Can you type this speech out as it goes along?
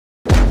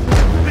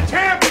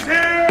champ is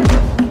here!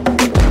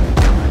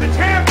 The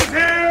champ is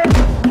here!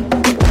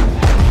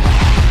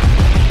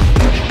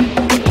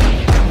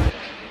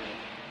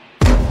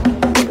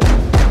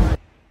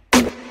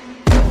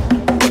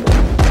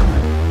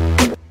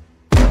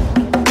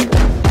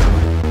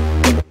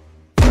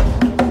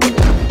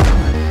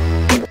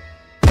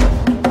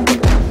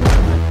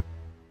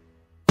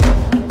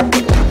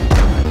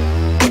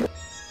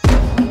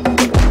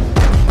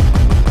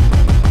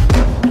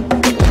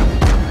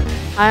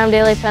 Hi, I'm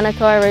Daily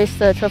Pentico. I raced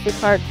the Trophy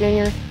Kart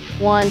Junior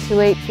 1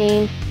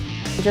 218.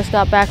 Just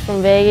got back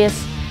from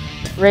Vegas,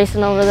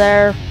 racing over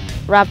there.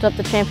 Wrapped up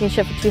the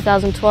championship for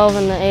 2012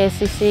 in the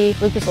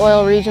ASCC Lucas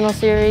Oil Regional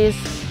Series.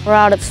 We're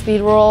out at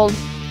Speed World,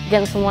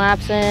 getting some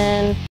laps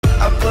in.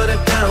 I put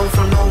it down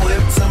from the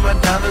whip to my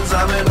diamonds.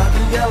 I'm in black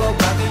and yellow,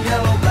 black and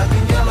yellow, black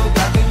and yellow,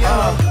 black and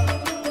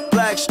yellow.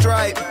 Black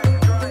stripe,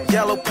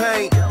 yellow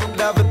paint.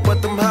 Love it,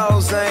 but them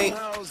hoes ain't.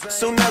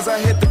 Soon as I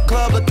hit the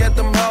club, look at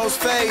them hoes'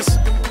 face.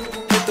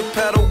 Hit the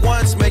pedal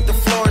once, make the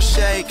floor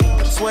shake.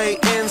 Sway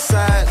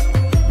inside,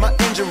 my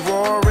engine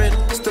roaring.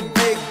 It's the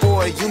big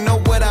boy, you know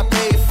what I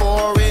paid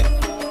for it.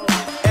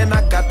 And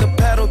I got the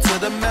pedal to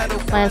the metal.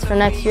 Plans for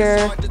next year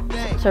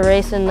to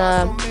race in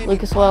the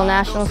Lucas Oil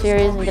National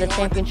Series and get a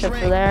championship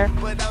for there.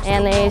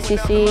 And the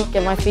AACC,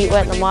 get my feet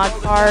wet in the mod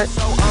part.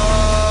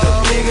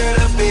 The bigger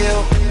the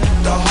bill,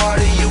 the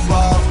harder you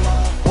ball.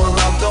 Well,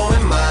 I'm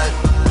doing mine,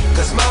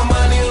 cause my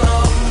money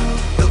long.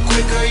 The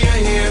quicker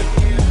you're here,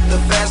 the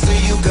faster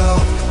you go.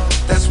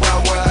 That's why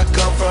where I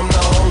come from,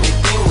 the only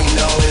thing we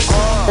know is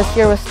This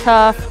year was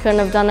tough. Couldn't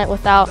have done it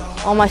without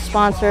all my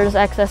sponsors,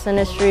 XS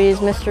Industries,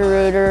 Mr.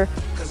 Reuter,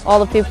 all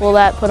the people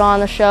that put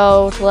on the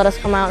show to let us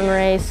come out and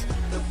race.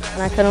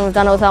 And I couldn't have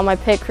done it without my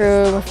pit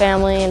crew, my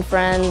family and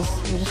friends,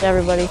 and just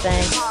everybody.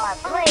 Thanks.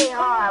 Play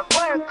hard,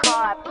 work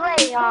hard,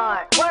 play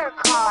hard, work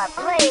hard,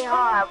 play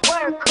hard,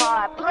 work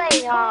hard,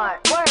 play hard,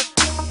 work,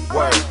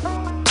 work,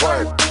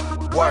 work,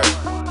 work,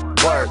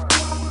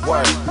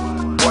 work,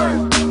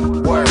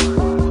 work, work.